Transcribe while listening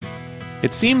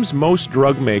It seems most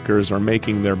drug makers are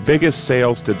making their biggest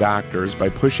sales to doctors by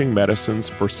pushing medicines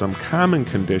for some common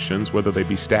conditions, whether they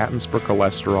be statins for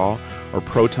cholesterol or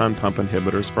proton pump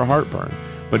inhibitors for heartburn.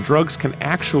 But drugs can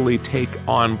actually take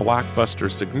on blockbuster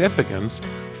significance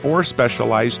for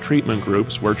specialized treatment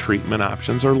groups where treatment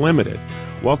options are limited.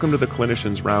 Welcome to the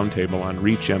Clinicians Roundtable on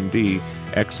ReachMD,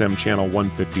 XM Channel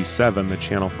 157, the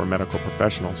channel for medical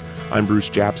professionals. I'm Bruce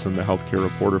Japsen, the healthcare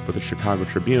reporter for the Chicago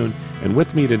Tribune, and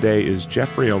with me today is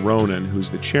Jeffrey Aronin, who's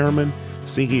the chairman,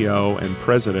 CEO, and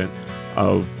president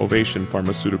of Ovation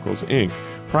Pharmaceuticals, Inc.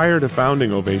 Prior to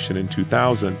founding Ovation in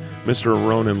 2000, Mr.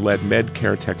 Aronin led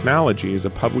Medcare Technologies, a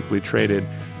publicly traded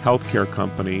healthcare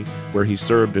company where he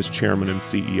served as chairman and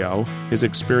CEO. His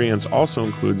experience also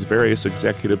includes various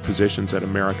executive positions at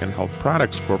American Health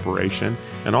Products Corporation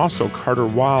and also Carter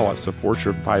Wallace, a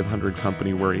Fortune 500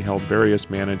 company where he held various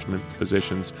management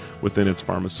positions within its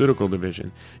pharmaceutical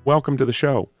division. Welcome to the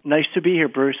show. Nice to be here,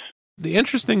 Bruce. The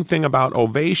interesting thing about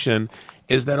Ovation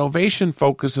is that Ovation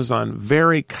focuses on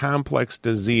very complex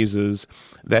diseases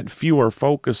that few are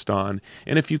focused on.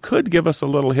 And if you could give us a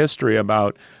little history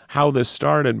about how this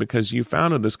started, because you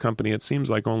founded this company, it seems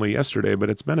like only yesterday, but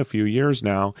it's been a few years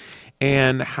now,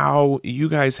 and how you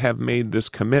guys have made this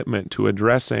commitment to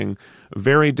addressing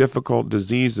very difficult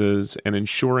diseases and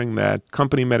ensuring that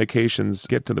company medications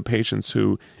get to the patients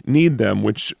who need them,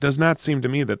 which does not seem to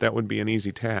me that that would be an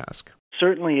easy task.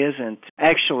 Certainly isn't.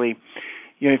 Actually,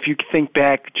 if you think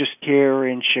back just here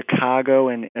in Chicago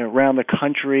and around the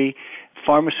country,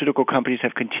 pharmaceutical companies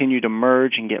have continued to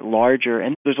merge and get larger,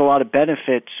 and there's a lot of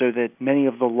benefits so that many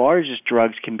of the largest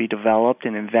drugs can be developed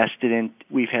and invested in.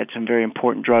 We've had some very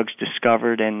important drugs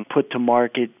discovered and put to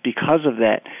market because of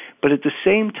that. But at the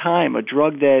same time, a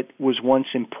drug that was once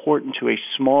important to a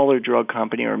smaller drug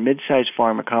company or a mid-sized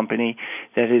pharma company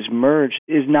that has merged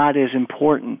is not as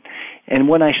important. And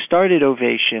when I started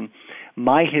Ovation,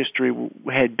 my history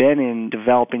had been in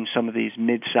developing some of these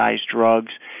mid-sized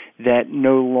drugs that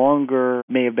no longer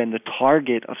may have been the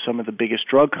target of some of the biggest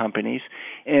drug companies.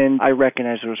 And I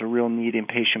recognized there was a real need in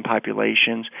patient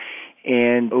populations.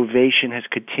 And Ovation has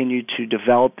continued to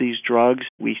develop these drugs.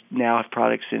 We now have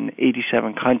products in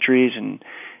 87 countries and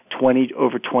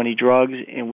over 20 drugs.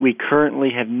 And we currently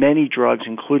have many drugs,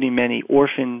 including many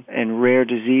orphan and rare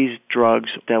disease drugs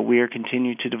that we are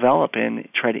continuing to develop and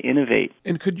try to innovate.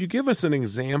 And could you give us an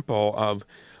example of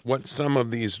what some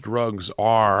of these drugs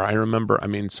are? I remember,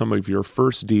 some of your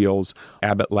first deals,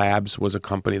 Abbott Labs was a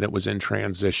company that was in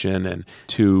transition, and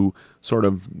to sort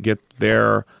of get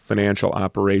their financial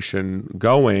operation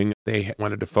going, they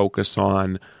wanted to focus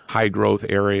on high-growth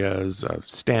areas of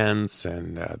stents,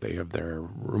 and they have their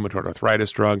rheumatoid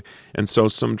arthritis drug. And so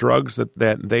some drugs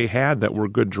that they had that were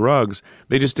good drugs,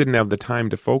 they just didn't have the time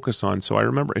to focus on. So I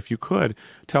remember, if you could,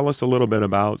 tell us a little bit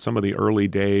about some of the early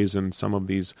days and some of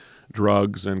these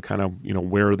drugs and kind of,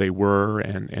 where they were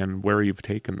and where you've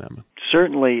taken them.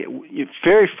 Certainly.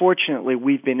 Very fortunately,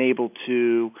 we've been able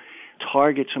to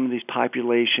target some of these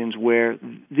populations where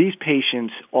these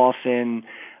patients often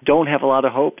don't have a lot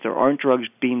of hope. There aren't drugs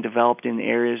being developed in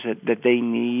areas that they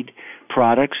need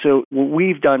products. So what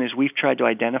we've done is we've tried to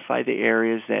identify the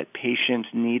areas that patients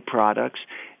need products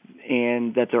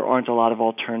and that there aren't a lot of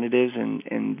alternatives,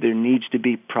 and there needs to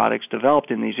be products developed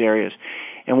in these areas.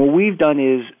 And what we've done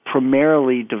is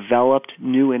primarily developed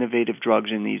new innovative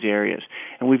drugs in these areas.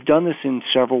 And we've done this in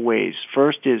several ways.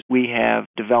 First is we have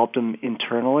developed them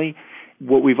internally.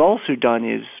 What we've also done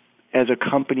is, as a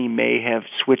company may have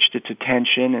switched its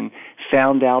attention and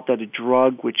found out that a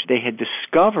drug which they had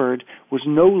discovered was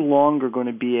no longer going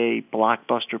to be a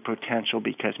blockbuster potential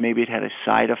because maybe it had a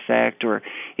side effect or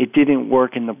it didn't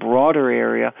work in the broader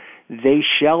area, they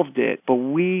shelved it. But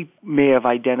we may have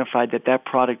identified that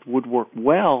product would work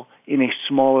well in a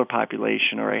smaller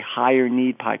population or a higher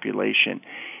need population.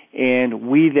 And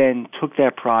we then took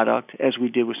that product, as we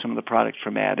did with some of the products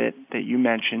from Abbott that you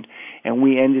mentioned, and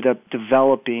we ended up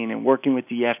developing and working with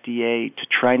the FDA to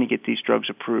try to get these drugs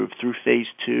approved through Phase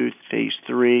 2, Phase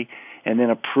 3, and then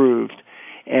approved.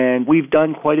 And we've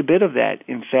done quite a bit of that.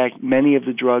 In fact, many of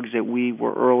the drugs that we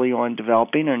were early on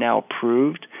developing are now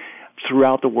approved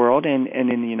throughout the world and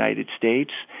in the United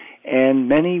States. And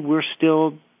many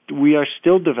we are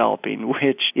still developing,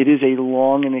 which it is a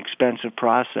long and expensive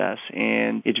process,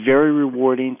 and it's very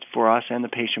rewarding for us and the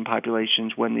patient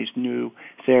populations when these new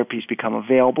therapies become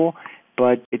available,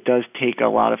 but it does take a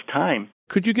lot of time.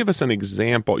 Could you give us an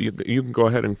example? You can go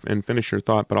ahead and finish your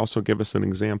thought, but also give us an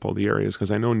example of the areas,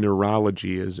 because I know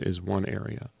neurology is one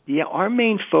area. Yeah, our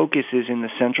main focus is in the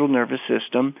central nervous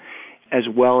system as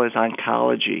well as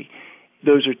oncology.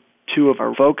 Those are two of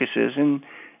our focuses, and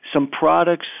Some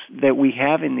products that we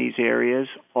have in these areas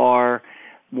are,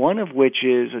 one of which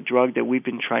is a drug that we've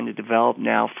been trying to develop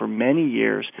now for many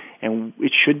years, and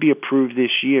it should be approved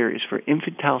this year, is for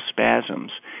infantile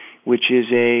spasms, which is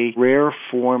a rare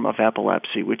form of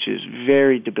epilepsy, which is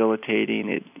very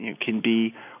debilitating. It can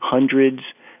be hundreds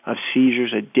of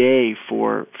seizures a day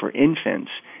for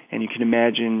infants, and you can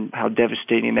imagine how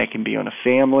devastating that can be on a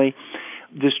family.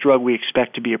 This drug we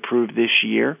expect to be approved this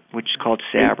year, which is called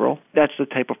Sabril. That's the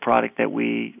type of product that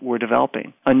we were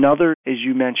developing. Another, as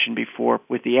you mentioned before,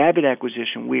 with the Abbott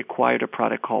acquisition, we acquired a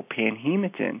product called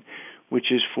Panhematin,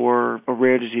 which is for a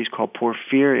rare disease called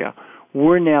porphyria.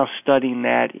 We're now studying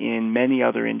that in many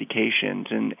other indications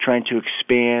and trying to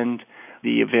expand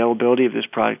the availability of this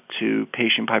product to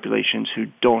patient populations who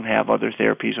don't have other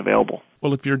therapies available.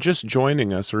 Well, if you're just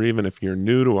joining us, or even if you're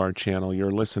new to our channel,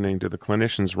 you're listening to the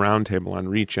Clinicians Roundtable on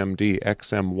ReachMD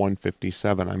XM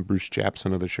 157. I'm Bruce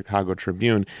Japsen of the Chicago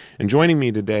Tribune, and joining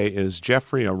me today is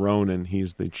Jeffrey Aronin.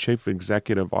 He's the Chief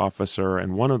Executive Officer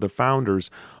and one of the founders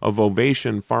of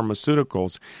Ovation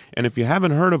Pharmaceuticals. And if you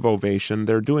haven't heard of Ovation,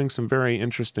 they're doing some very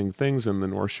interesting things in the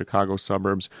North Chicago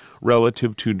suburbs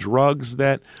relative to drugs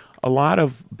that a lot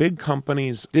of big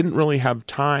companies didn't really have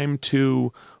time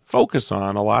to focus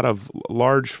on. A lot of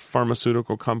large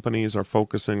pharmaceutical companies are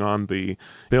focusing on the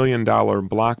billion-dollar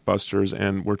blockbusters,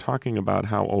 and we're talking about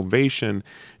how Ovation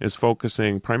is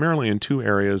focusing primarily in two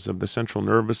areas of the central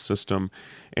nervous system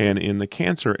and in the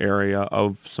cancer area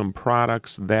of some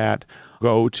products that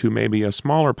go to maybe a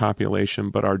smaller population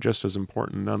but are just as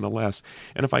important nonetheless.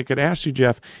 And if I could ask you,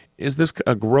 Jeff, is this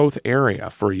a growth area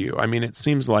for you? I mean, it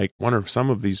seems like some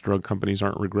of these drug companies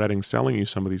aren't regretting selling you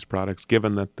some of these products,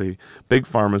 given that the big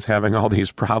pharma is having all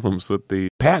these problems with the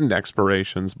patent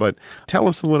expirations. But tell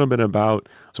us a little bit about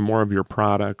some more of your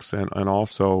products and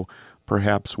also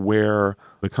perhaps where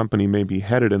the company may be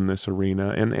headed in this arena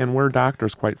and where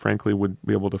doctors, quite frankly, would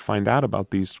be able to find out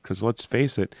about these. Because let's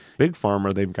face it, big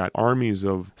pharma, they've got armies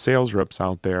of sales reps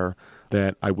out there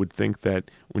that I would think that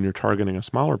when you're targeting a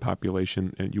smaller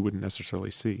population, you wouldn't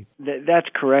necessarily see. That's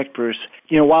correct, Bruce.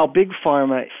 While big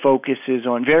pharma focuses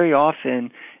on very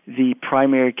often the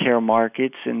primary care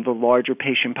markets and the larger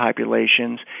patient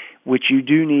populations, which you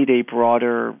do need a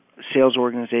broader sales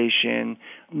organization,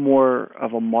 more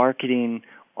of a marketing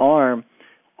arm,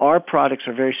 our products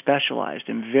are very specialized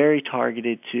and very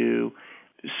targeted to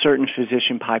certain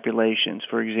physician populations.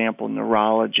 For example,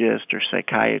 neurologists or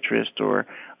psychiatrists or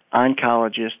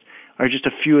oncologists are just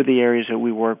a few of the areas that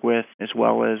we work with, as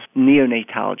well as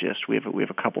neonatologists. We have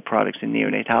a couple products in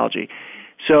neonatology.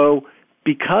 So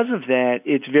because of that,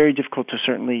 it's very difficult to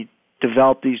certainly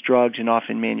develop these drugs and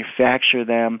often manufacture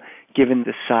them, given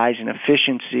the size and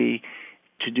efficiency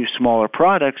to do smaller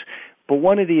products. But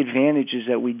one of the advantages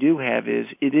that we do have is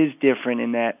it is different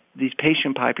in that these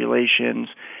patient populations,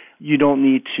 you don't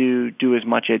need to do as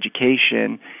much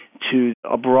education to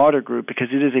a broader group because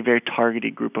it is a very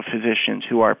targeted group of physicians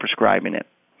who are prescribing it.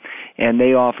 And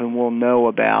they often will know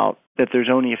about that there's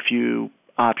only a few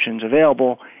options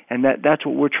available, and that's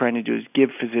what we're trying to do is give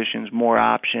physicians more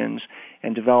options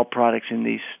and develop products in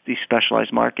these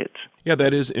specialized markets. Yeah,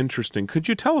 that is interesting. Could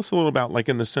you tell us a little about, like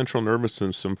in the central nervous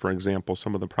system, for example,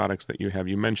 some of the products that you have?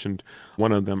 You mentioned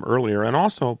one of them earlier, and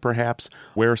also perhaps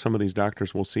where some of these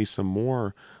doctors will see some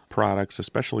more products,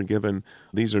 especially given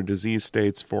these are disease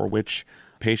states for which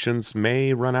patients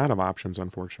may run out of options,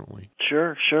 unfortunately.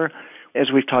 Sure. As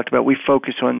we've talked about, we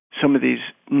focus on some of these,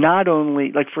 not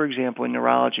only, like for example, in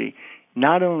neurology,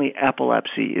 not only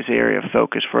epilepsy is an area of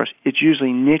focus for us, it's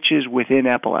usually niches within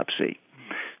epilepsy.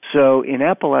 So in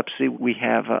epilepsy, we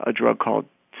have a drug called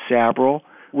Sabril,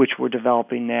 which we're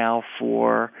developing now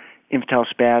for infantile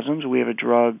spasms. We have a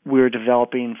drug we're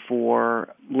developing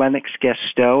for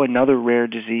Lennox-Gastaut, another rare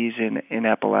disease in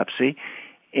epilepsy.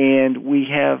 And we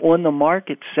have on the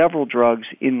market several drugs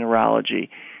in neurology.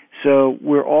 So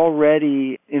we're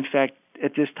already, in fact,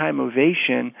 at this time,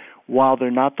 Ovation, while they're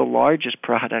not the largest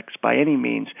products by any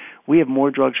means, we have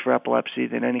more drugs for epilepsy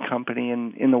than any company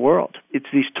in the world. It's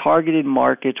these targeted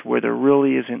markets where there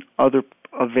really isn't other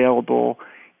available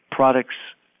products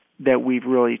that we've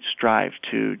really strived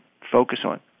to focus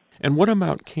on. And what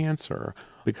about cancer?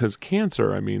 Because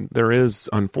cancer, I mean, there is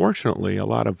unfortunately a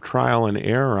lot of trial and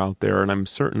error out there, and I'm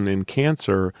certain in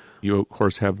cancer, you of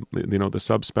course have, the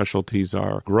subspecialties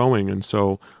are growing, and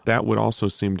so that would also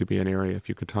seem to be an area, if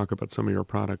you could talk about some of your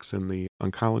products in the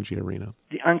oncology arena.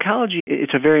 The oncology,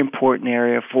 it's a very important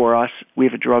area for us. We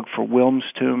have a drug for Wilms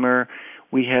tumor.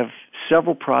 We have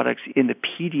several products in the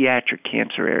pediatric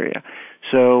cancer area.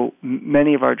 So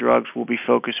many of our drugs will be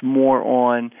focused more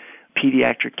on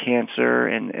pediatric cancer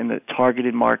and the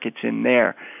targeted markets in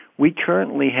there. We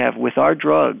currently have, with our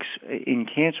drugs in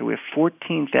cancer, we have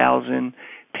 14,000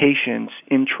 patients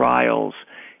in trials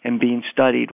and being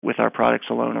studied with our products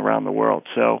alone around the world.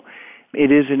 So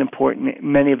it is an important,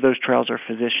 many of those trials are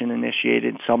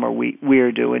physician-initiated, some are we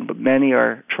are doing, but many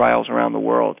are trials around the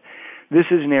world. This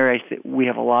is an area that we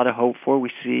have a lot of hope for.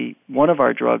 We see one of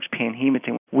our drugs,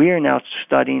 Panhematin, we are now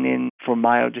studying for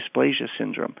myelodysplasia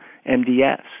syndrome,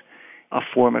 MDS, a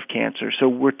form of cancer. So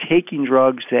we're taking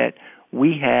drugs that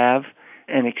we have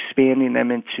and expanding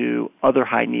them into other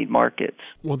high-need markets.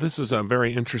 Well, this is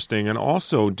very interesting. And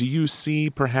also, do you see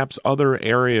perhaps other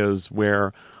areas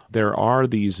where there are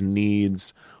these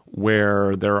needs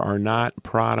where there are not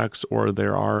products or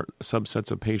there are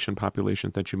subsets of patient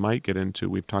populations that you might get into?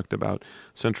 We've talked about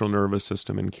central nervous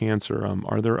system and cancer.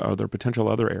 Are there potential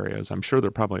other areas? I'm sure there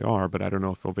probably are, but I don't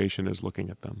know if Ovation is looking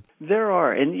at them. There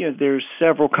are, and there's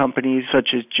several companies such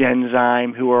as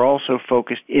Genzyme who are also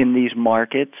focused in these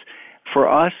markets. For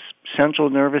us, central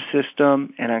nervous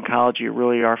system and oncology are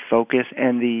really our focus,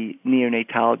 and the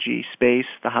neonatology space,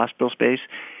 the hospital space.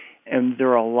 And there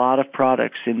are a lot of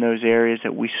products in those areas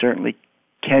that we certainly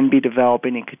can be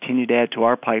developing and continue to add to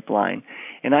our pipeline.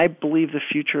 And I believe the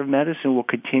future of medicine will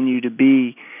continue to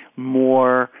be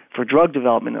more, for drug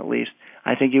development at least,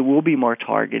 I think it will be more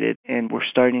targeted, and we're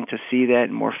starting to see that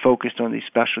and more focused on these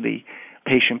specialty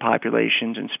patient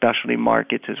populations and specialty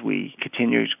markets as we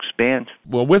continue to expand.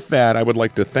 Well, with that, I would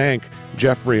like to thank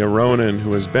Jeffrey Aronin,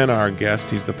 who has been our guest.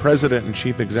 He's the President and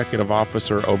Chief Executive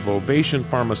Officer of Ovation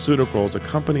Pharmaceuticals, a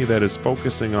company that is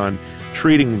focusing on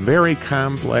treating very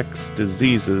complex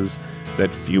diseases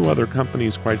that few other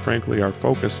companies, quite frankly, are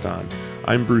focused on.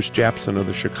 I'm Bruce Japson of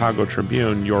the Chicago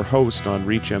Tribune, your host on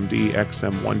ReachMD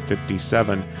XM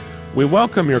 157. We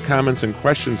welcome your comments and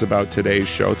questions about today's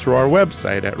show through our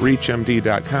website at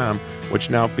reachmd.com, which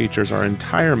now features our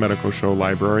entire medical show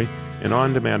library and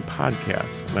on-demand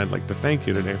podcasts. And I'd like to thank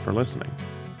you today for listening.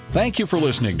 Thank you for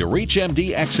listening to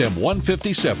ReachMD XM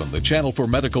 157, the channel for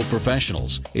medical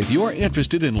professionals. If you are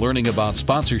interested in learning about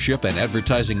sponsorship and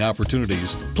advertising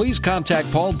opportunities, please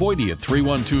contact Paul Boydie at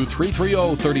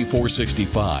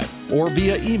 312-330-3465 or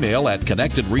via email at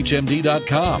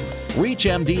connect@reachmd.com.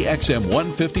 ReachMD XM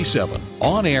 157,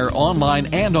 on air, online,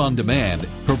 and on demand,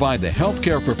 provide the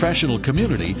healthcare professional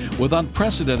community with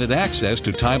unprecedented access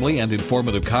to timely and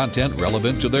informative content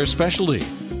relevant to their specialty.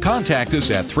 Contact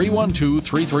us at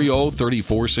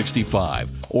 312-330-3465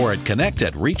 or at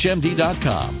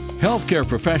connect@reachmd.com. Healthcare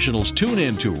professionals tune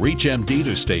in to ReachMD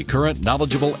to stay current,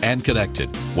 knowledgeable, and connected.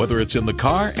 Whether it's in the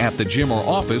car, at the gym, or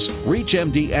office,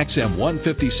 ReachMD XM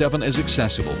 157 is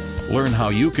accessible. Learn how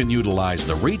you can utilize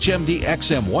the ReachMD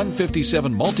XM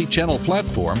 157 multi-channel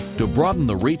platform to broaden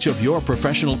the reach of your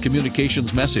professional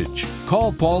communications message.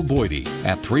 Call Paul Boydie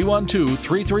at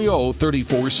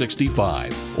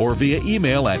 312-330-3465 or via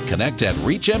email at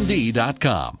connect@reachmd.com.